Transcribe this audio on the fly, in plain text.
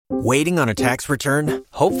Waiting on a tax return?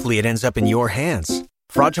 Hopefully it ends up in your hands.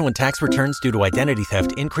 Fraudulent tax returns due to identity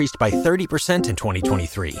theft increased by 30% in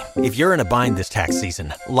 2023. If you're in a bind this tax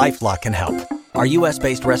season, LifeLock can help. Our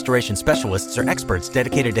U.S.-based restoration specialists are experts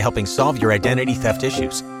dedicated to helping solve your identity theft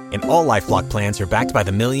issues. And all LifeLock plans are backed by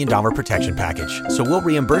the $1 Million Protection Package. So we'll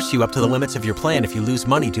reimburse you up to the limits of your plan if you lose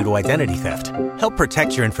money due to identity theft. Help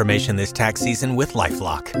protect your information this tax season with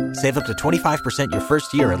LifeLock. Save up to 25% your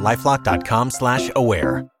first year at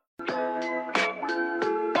LifeLock.com/aware.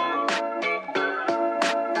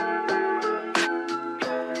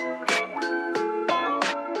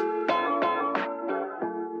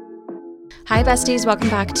 Hi besties, welcome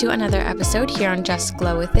back to another episode here on Just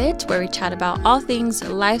Glow With It, where we chat about all things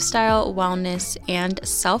lifestyle, wellness, and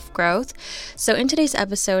self-growth. So in today's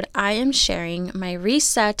episode, I am sharing my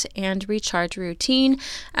reset and recharge routine,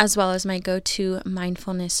 as well as my go-to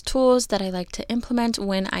mindfulness tools that I like to implement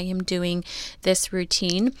when I am doing this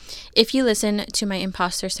routine. If you listen to my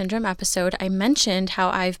imposter syndrome episode, I mentioned how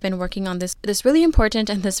I've been working on this really important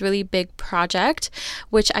and this really big project,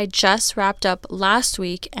 which I just wrapped up last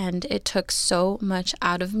week, and it took so much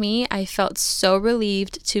out of me. I felt so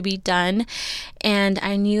relieved to be done, and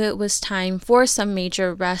I knew it was time for some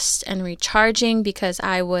major rest and recharging because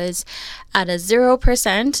I was at a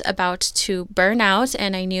 0% about to burn out,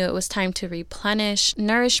 and I knew it was time to replenish,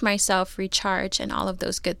 nourish myself, recharge, and all of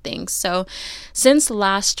those good things. So since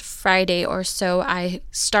last Friday or so, I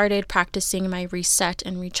started practicing my reset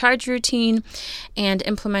and recharge routine and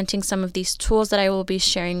implementing some of these tools that I will be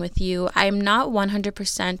sharing with you. I'm not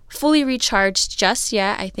 100% fully recharged just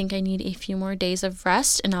yet. I think I need a few more days of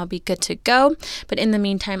rest and I'll be good to go. But in the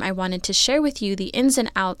meantime, I wanted to share with you the ins and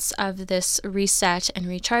outs of this reset and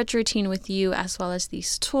recharge routine with you, as well as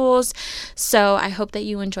these tools. So I hope that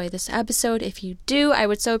you enjoy this episode. If you do, I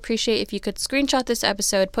would so appreciate if you could screenshot this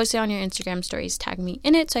episode, post it on your Instagram stories, tag me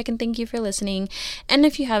in it so I can thank you for listening. And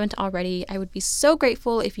if you haven't already, I would be so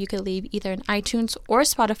grateful if you could leave either an iTunes or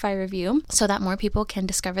Spotify review so that more people can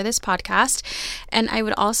discover this podcast. And I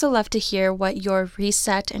would also love to hear what your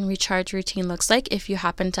reset and recharge routine looks like if you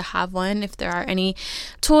happen to have one. If there are any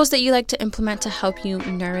tools that you like to implement to help you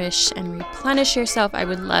nourish and replenish yourself, I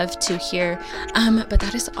would love to hear. But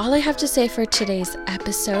that is all I have to say for today's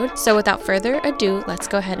episode. So without further ado, let's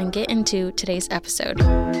go ahead and get into today's episode.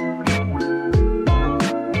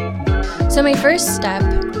 So my first step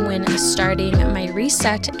when starting my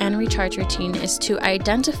reset and recharge routine is to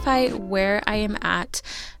identify where I am at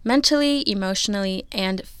mentally, emotionally,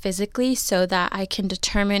 and physically so that I can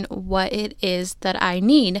determine what it is that I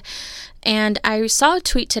need. And I saw a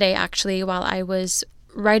tweet today actually while I was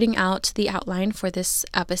writing out the outline for this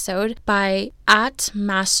episode by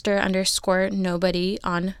 @master_nobody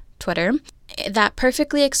on Twitter. That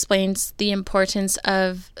perfectly explains the importance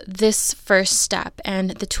of this first step.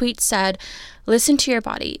 And the tweet said, listen to your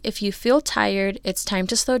body. If you feel tired, it's time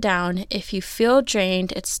to slow down. If you feel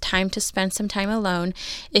drained, it's time to spend some time alone.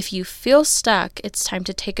 If you feel stuck, it's time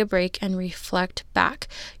to take a break and reflect back.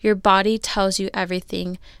 Your body tells you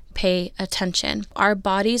everything. Pay attention. Our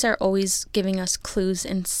bodies are always giving us clues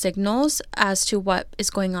and signals as to what is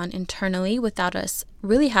going on internally without us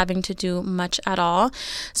really having to do much at all.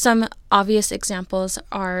 Some obvious examples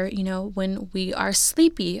are, when we are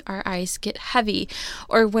sleepy, our eyes get heavy,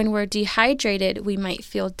 or when we're dehydrated, we might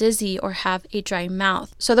feel dizzy or have a dry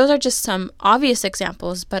mouth. So those are just some obvious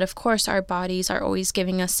examples, but of course our bodies are always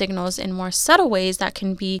giving us signals in more subtle ways that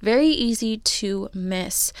can be very easy to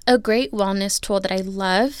miss. A great wellness tool that I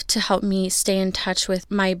love to help me stay in touch with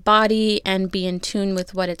my body and be in tune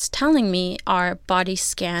with what it's telling me are body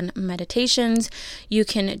scan meditations. You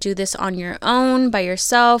can do this on your own by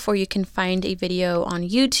yourself, or you can find a video on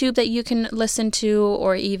YouTube that you can listen to,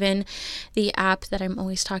 or even the app that I'm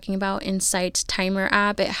always talking about, Insight Timer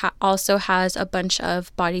app. It also has a bunch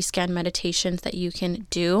of body scan meditations that you can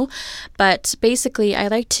do. But basically, I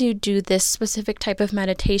like to do this specific type of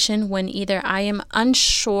meditation when either I am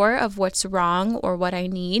unsure of what's wrong or what I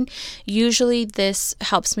need. Usually this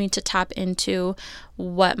helps me to tap into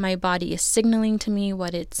what my body is signaling to me,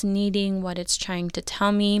 what it's needing, what it's trying to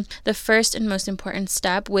tell me. The first and most important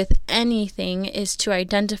step with anything is to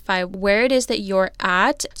identify where it is that you're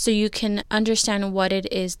at so you can understand what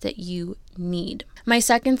it is that you need. My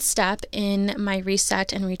second step in my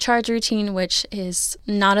reset and recharge routine, which is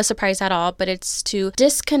not a surprise at all, but it's to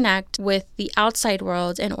disconnect with the outside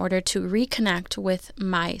world in order to reconnect with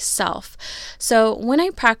myself. So when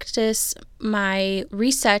I practice my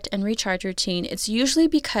reset and recharge routine, it's usually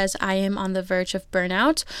because I am on the verge of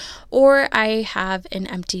burnout or I have an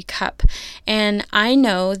empty cup. And I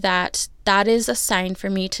know that is a sign for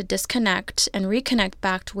me to disconnect and reconnect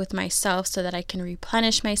back with myself so that I can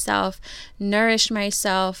replenish myself, nourish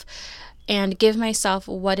myself, and give myself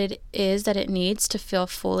what it is that it needs to feel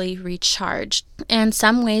fully recharged. And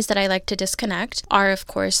some ways that I like to disconnect are, of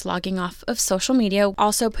course, logging off of social media,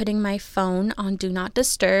 also putting my phone on do not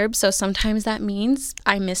disturb. So sometimes that means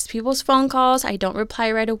I miss people's phone calls, I don't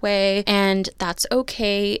reply right away, and that's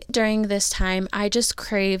okay. During this time, I just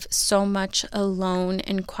crave so much alone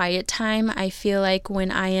and quiet time. I feel like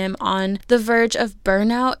when I am on the verge of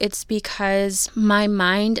burnout, it's because my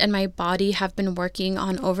mind and my body have been working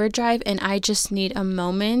on overdrive, and I just need a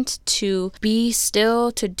moment to be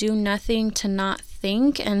still, to do nothing, to not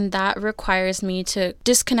think, and that requires me to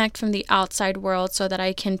disconnect from the outside world so that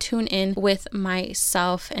I can tune in with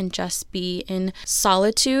myself and just be in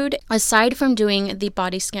solitude. Aside from doing the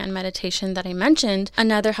body scan meditation that I mentioned,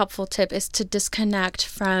 another helpful tip is to disconnect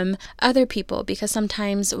from other people, because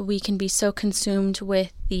sometimes we can be so consumed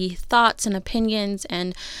with the thoughts and opinions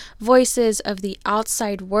and voices of the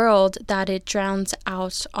outside world that it drowns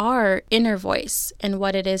out our inner voice and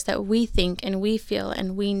what it is that we think and we feel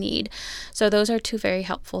and we need. So those are two very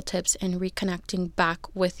helpful tips in reconnecting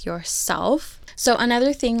back with yourself. So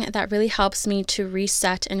another thing that really helps me to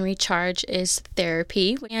reset and recharge is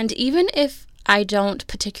therapy. And even if I don't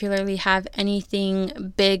particularly have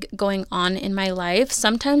anything big going on in my life,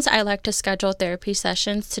 sometimes I like to schedule therapy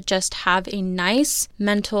sessions to just have a nice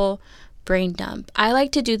mental brain dump. I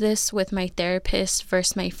like to do this with my therapist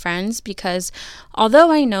versus my friends, because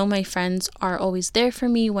although I know my friends are always there for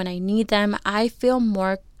me when I need them, I feel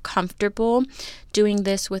more comfortable doing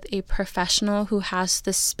this with a professional who has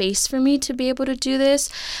the space for me to be able to do this.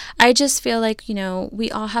 I just feel like, we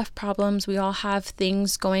all have problems, we all have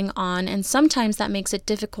things going on, and sometimes that makes it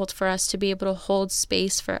difficult for us to be able to hold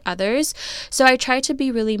space for others. So I try to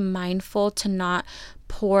be really mindful to not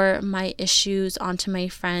pour my issues onto my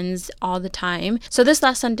friends all the time. So this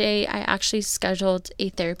last Sunday, I actually scheduled a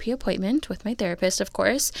therapy appointment with my therapist, of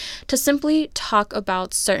course, to simply talk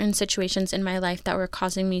about certain situations in my life that were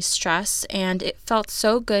causing me stress. And it felt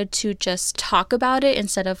so good to just talk about it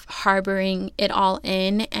instead of harboring it all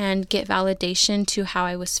in, and get validation to how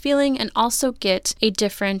I was feeling, and also get a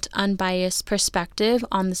different, unbiased perspective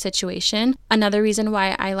on the situation. Another reason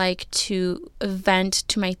why I like to vent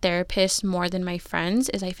to my therapist more than my friends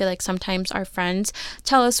is I feel like sometimes our friends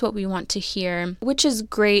tell us what we want to hear, which is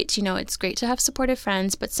great. It's great to have supportive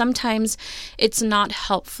friends, but sometimes it's not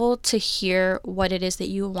helpful to hear what it is that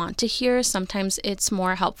you want to hear. Sometimes it's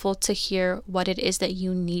more helpful to hear what it is that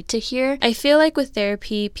you need to hear. I feel like with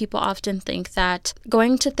therapy, people often think that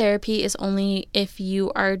going to therapy is only if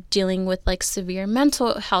you are dealing with like severe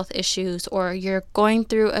mental health issues, or you're going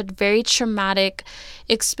through a very traumatic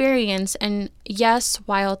experience. And yes,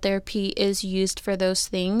 while therapy is used for those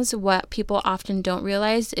things, what people often don't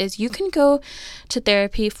realize is you can go to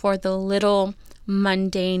therapy for the little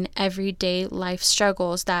mundane everyday life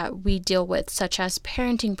struggles that we deal with, such as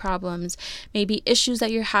parenting problems, maybe issues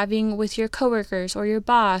that you're having with your coworkers or your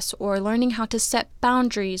boss, or learning how to set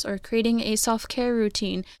boundaries, or creating a self-care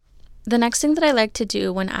routine. The next thing that I like to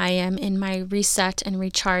do when I am in my reset and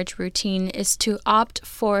recharge routine is to opt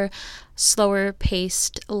for slower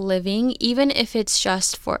paced living, even if it's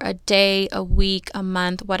just for a day, a week, a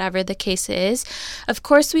month, whatever the case is. Of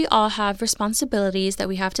course, we all have responsibilities that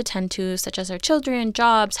we have to tend to, such as our children,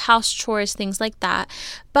 jobs, house chores, things like that.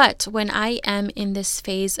 But when I am in this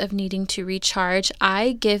phase of needing to recharge,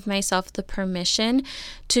 I give myself the permission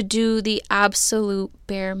to do the absolute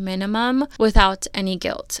bare minimum without any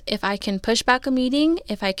guilt. If I can push back a meeting,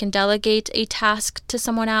 if I can delegate a task to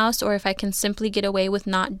someone else, or if I can simply get away with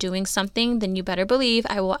not doing something, then you better believe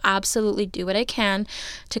I will absolutely do what I can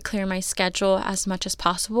to clear my schedule as much as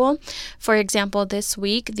possible. For example, this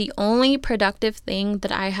week, the only productive thing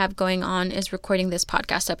that I have going on is recording this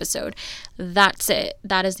podcast episode. That's it.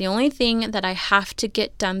 That is the only thing that I have to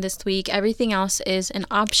get done this week. Everything else is an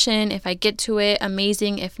option. If I get to it,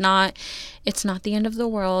 amazing. If not, it's not the end of the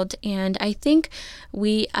world. And I think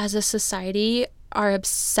we as a society are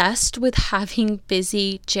obsessed with having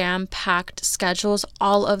busy, jam-packed schedules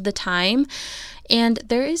all of the time. And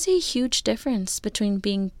there is a huge difference between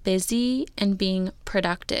being busy and being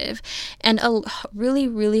productive. And a really,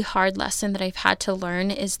 really hard lesson that I've had to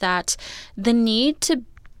learn is that the need to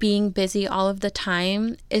being busy all of the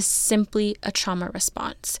time is simply a trauma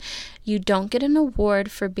response. You don't get an award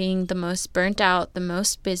for being the most burnt out, the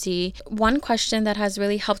most busy. One question that has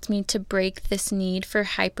really helped me to break this need for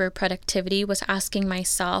hyper productivity was asking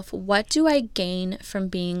myself, what do I gain from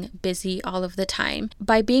being busy all of the time?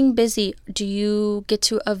 By being busy, do you get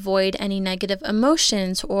to avoid any negative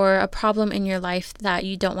emotions or a problem in your life that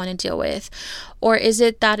you don't want to deal with? Or is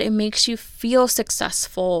it that it makes you feel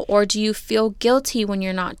successful? Or do you feel guilty when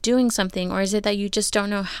you're not doing something? Or is it that you just don't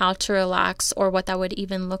know how to relax or what that would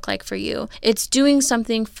even look like for you? It's doing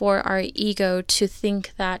something for our ego to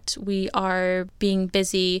think that we are being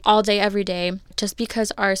busy all day, every day. Just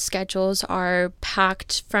because our schedules are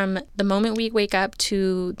packed from the moment we wake up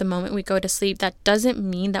to the moment we go to sleep, that doesn't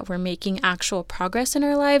mean that we're making actual progress in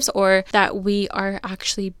our lives or that we are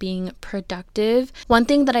actually being productive. One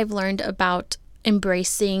thing that I've learned about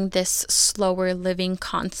embracing this slower living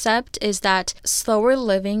concept is that slower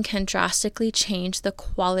living can drastically change the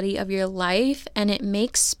quality of your life, and it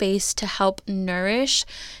makes space to help nourish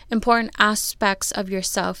important aspects of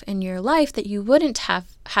yourself in your life that you wouldn't have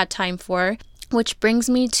had time for. Which brings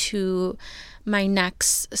me to my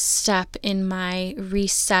next step in my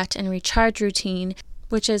reset and recharge routine,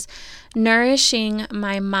 which is nourishing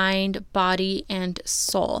my mind, body, and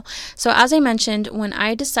soul. So as I mentioned, when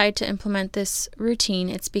I decide to implement this routine,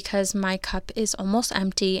 it's because my cup is almost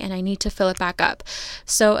empty and I need to fill it back up.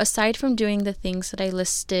 So aside from doing the things that I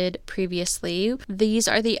listed previously, these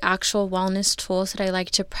are the actual wellness tools that I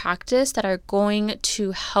like to practice that are going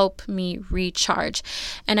to help me recharge.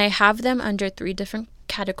 And I have them under 3 different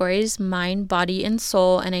categories: mind, body, and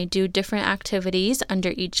soul, and I do different activities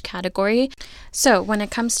under each category. So when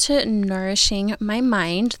it comes to nourishing my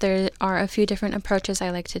mind, there are a few different approaches I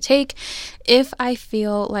like to take. If I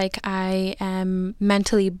feel like I am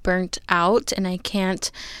mentally burnt out and I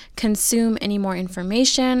can't consume any more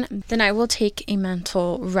information, then I will take a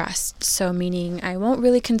mental rest. So meaning I won't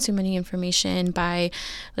really consume any information by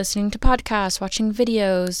listening to podcasts, watching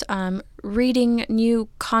videos, reading new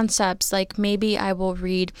concepts. Like maybe I will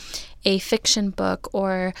read a fiction book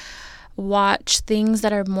or watch things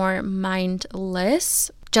that are more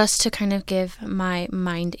mindless, just to kind of give my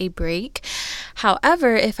mind a break.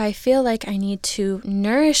 However, if I feel like I need to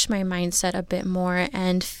nourish my mindset a bit more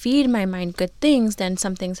and feed my mind good things, then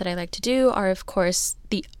some things that I like to do are, of course,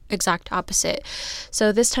 the exact opposite.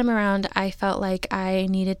 So this time around, I felt like I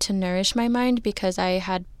needed to nourish my mind because I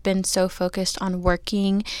had been so focused on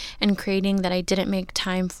working and creating that I didn't make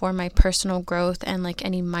time for my personal growth and like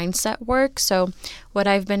any mindset work. So what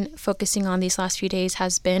I've been focusing on these last few days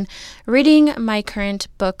has been reading my current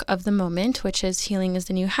book of the moment, which is Healing is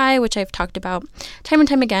the New High, which I've talked about time and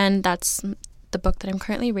time again. That's the book that I'm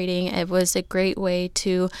currently reading. It was a great way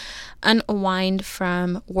to unwind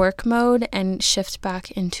from work mode and shift back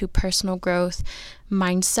into personal growth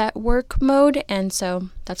mindset work mode. And so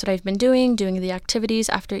that's what I've been doing the activities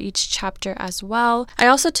after each chapter as well. I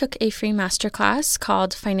also took a free masterclass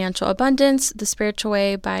called Financial Abundance, The Spiritual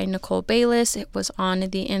Way by Nicole Bayliss. It was on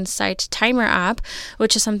the Insight Timer app,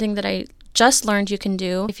 which is something that I just learned you can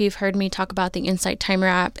do. If you've heard me talk about the Insight Timer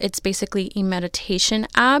app, it's basically a meditation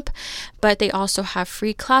app, but they also have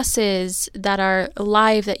free classes that are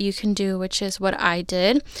live that you can do, which is what I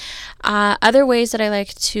did. Other ways that I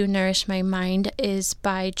like to nourish my mind is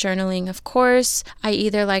by journaling, of course. I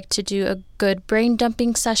either like to do a good brain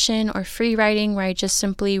dumping session or free writing where I just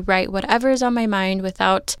simply write whatever is on my mind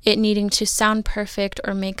without it needing to sound perfect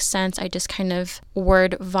or make sense. I just kind of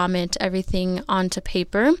word vomit everything onto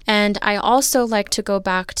paper. And I also like to go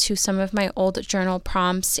back to some of my old journal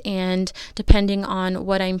prompts, and depending on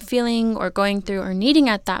what I'm feeling or going through or needing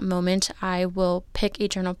at that moment, I will pick a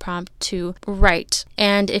journal prompt to write.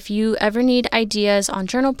 And if you ever need ideas on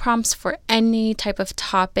journal prompts for any type of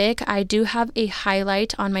topic, I do have a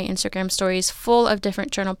highlight on my Instagram stories full of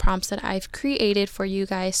different journal prompts that I've created for you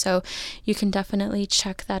guys, so you can definitely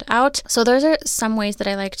check that out. So those are some ways that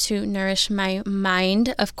I like to nourish my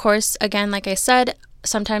mind. Of course, again, like I said,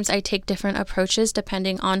 sometimes I take different approaches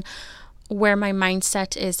depending on where my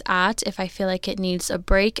mindset is at. If I feel like it needs a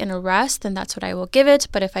break and a rest, then that's what I will give it.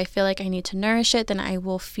 But if I feel like I need to nourish it, then I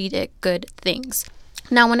will feed it good things.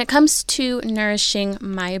 Now, when it comes to nourishing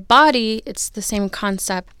my body, it's the same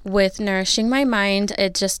concept with nourishing my mind.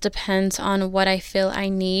 It just depends on what I feel I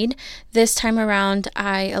need. This time around,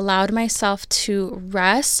 I allowed myself to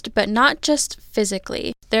rest, but not just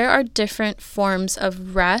physically. There are different forms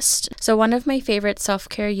of rest. So one of my favorite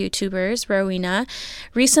self-care YouTubers, Rowena,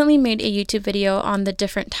 recently made a YouTube video on the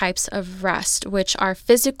different types of rest, which are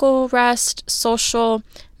physical rest, social,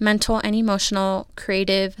 mental and emotional,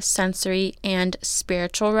 creative, sensory, and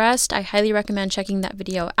spiritual rest. I highly recommend checking that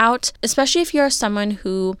video out, especially if you're someone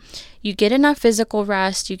who you get enough physical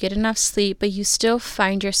rest, you get enough sleep, but you still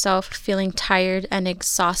find yourself feeling tired and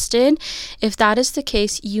exhausted. If that is the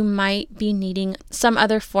case, you might be needing some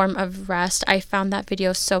other form of rest. I found that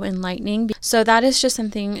video so enlightening. So that is just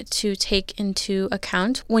something to take into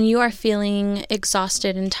account when you are feeling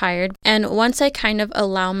exhausted and tired. And once I kind of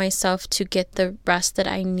allow myself to get the rest that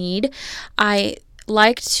I need, I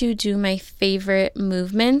like to do my favorite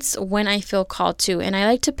movements when I feel called to, and I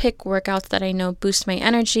like to pick workouts that I know boost my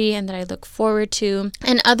energy and that I look forward to.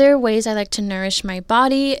 And other ways I like to nourish my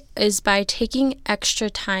body is by taking extra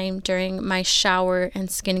time during my shower and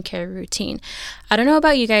skincare routine. I don't know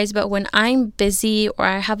about you guys, but when I'm busy or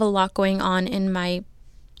I have a lot going on in my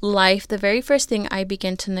life, the very first thing I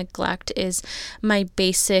begin to neglect is my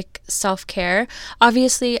basic self-care.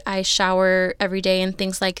 Obviously, I shower every day and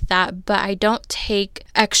things like that, but I don't take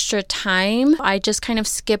extra time. I just kind of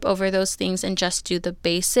skip over those things and just do the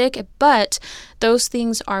basic. But those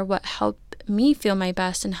things are what help me feel my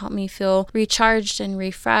best and help me feel recharged and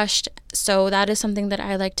refreshed. So that is something that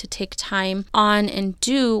I like to take time on and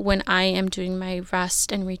do when I am doing my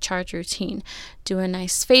rest and recharge routine. Do a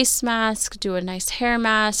nice face mask, do a nice hair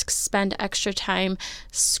mask, spend extra time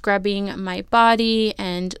scrubbing my body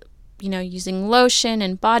and using lotion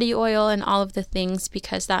and body oil and all of the things,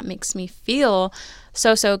 because that makes me feel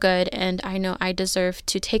so good, and I know I deserve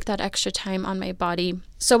to take that extra time on my body.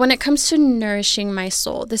 So when it comes to nourishing my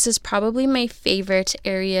soul, this is probably my favorite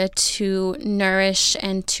area to nourish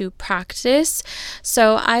and to practice.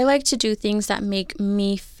 So I like to do things that make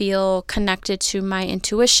me feel connected to my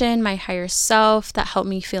intuition, my higher self, that help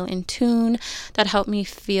me feel in tune, that help me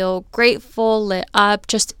feel grateful, lit up,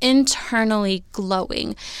 just internally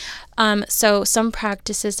glowing. So some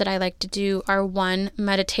practices that I like to do are, one,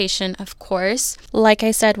 meditation, of course. Like I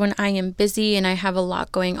said, when I am busy and I have a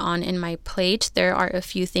lot going on in my plate, there are a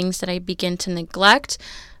few things that I begin to neglect.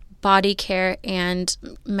 Body care and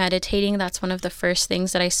meditating, that's one of the first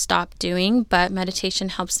things that I stopped doing, but meditation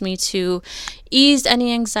helps me to ease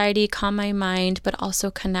any anxiety, calm my mind, but also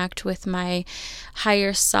connect with my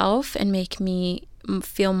higher self and make me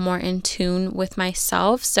feel more in tune with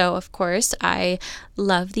myself. So of course, I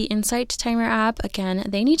love the Insight Timer app. Again,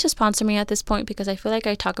 they need to sponsor me at this point because I feel like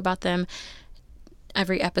I talk about them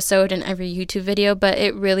every episode and every YouTube video, but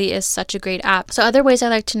it really is such a great app. So other ways I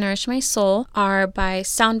like to nourish my soul are by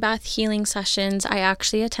sound bath healing sessions. I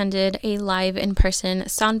actually attended a live in-person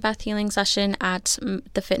sound bath healing session at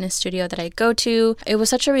the fitness studio that I go to. It was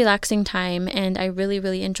such a relaxing time and I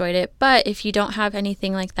really enjoyed it. But if you don't have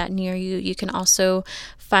anything like that near you, you can also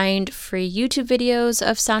find free YouTube videos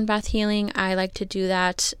of sound bath healing. I like to do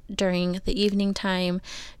that during the evening time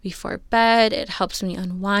before bed. It helps me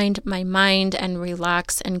unwind my mind and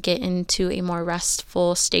relax and get into a more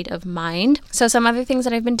restful state of mind. So some other things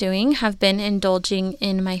that I've been doing have been indulging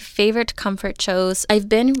in my favorite comfort shows. I've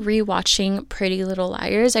been rewatching Pretty Little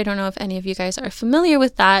Liars. I don't know if any of you guys are familiar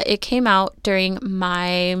with that. It came out during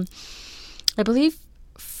my, I believe,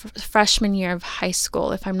 freshman year of high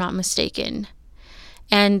school, if I'm not mistaken.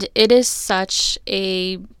 And it is such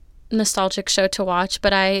a nostalgic show to watch,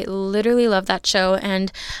 but I literally love that show,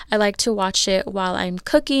 and I like to watch it while I'm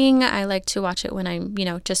cooking. I like to watch it when I'm,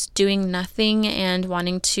 just doing nothing and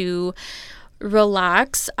wanting to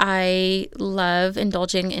relax. I love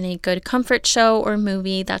indulging in a good comfort show or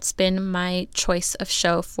movie. That's been my choice of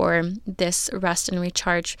show for this rest and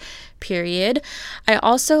recharge period. I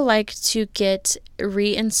also like to get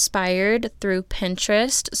re-inspired through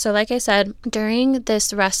Pinterest. So like I said, during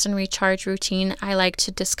this rest and recharge routine, I like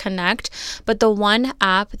to disconnect, but the one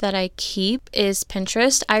app that I keep is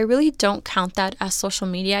Pinterest. I really don't count that as social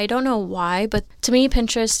media. I don't know why, but to me,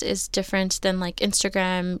 Pinterest is different than like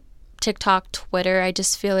Instagram, TikTok, Twitter. I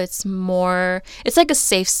just feel it's like a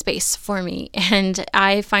safe space for me. And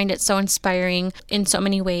I find it so inspiring in so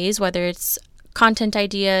many ways, whether it's content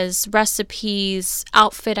ideas, recipes,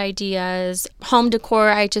 outfit ideas, home decor.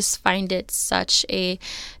 I just find it such a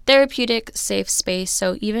therapeutic, safe space.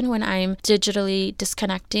 So even when I'm digitally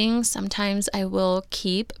disconnecting, sometimes I will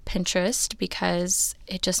keep Pinterest because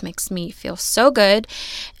it just makes me feel so good.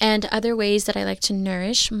 And other ways that I like to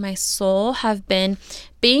nourish my soul have been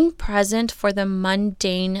being present for the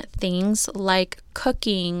mundane things like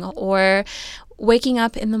cooking or waking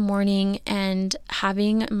up in the morning and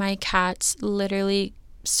having my cats literally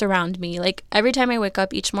surround me. Like every time I wake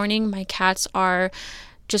up each morning, my cats are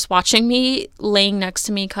just watching me, laying next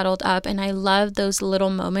to me, cuddled up. And I love those little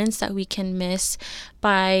moments that we can miss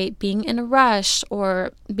by being in a rush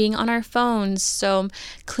or being on our phones. So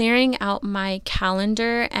clearing out my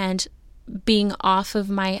calendar and being off of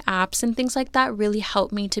my apps and things like that really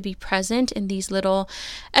help me to be present in these little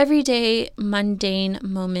everyday mundane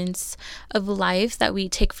moments of life that we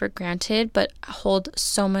take for granted but hold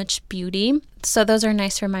so much beauty. So those are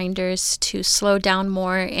nice reminders to slow down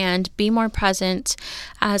more and be more present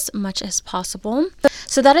as much as possible.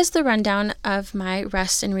 So that is the rundown of my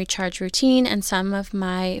rest and recharge routine and some of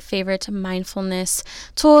my favorite mindfulness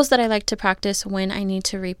tools that I like to practice when I need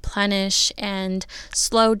to replenish and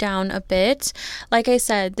slow down a bit. Like I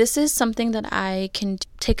said, this is something that I can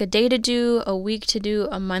take a day to do, a week to do,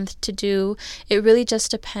 a month to do. It really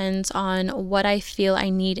just depends on what I feel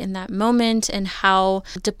I need in that moment and how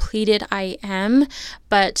depleted I am.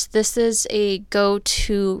 But this is a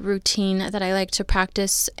go-to routine that I like to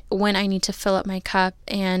practice when I need to fill up my cup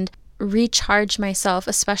and recharge myself,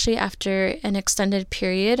 especially after an extended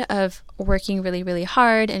period of working really, really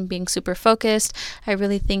hard and being super focused. I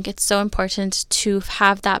really think it's so important to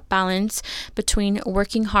have that balance between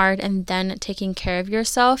working hard and then taking care of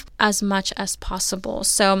yourself as much as possible.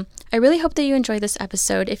 So I really hope that you enjoyed this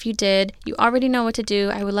episode. If you did, you already know what to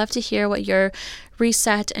do. I would love to hear what your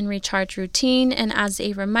reset and recharge routine. And as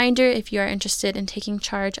a reminder, if you are interested in taking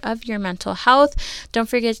charge of your mental health, don't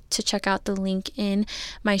forget to check out the link in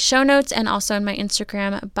my show notes and also in my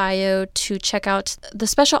Instagram bio to check out the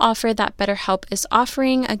special offer that BetterHelp is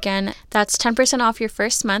offering. Again, that's 10% off your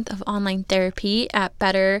first month of online therapy at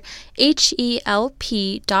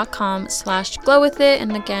betterhelp.com/glowwithit.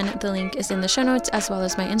 And again, the link is in the show notes as well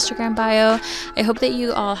as my Instagram bio. I hope that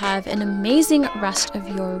you all have an amazing rest of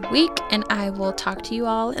your week, and I will talk to you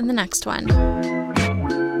all in the next one.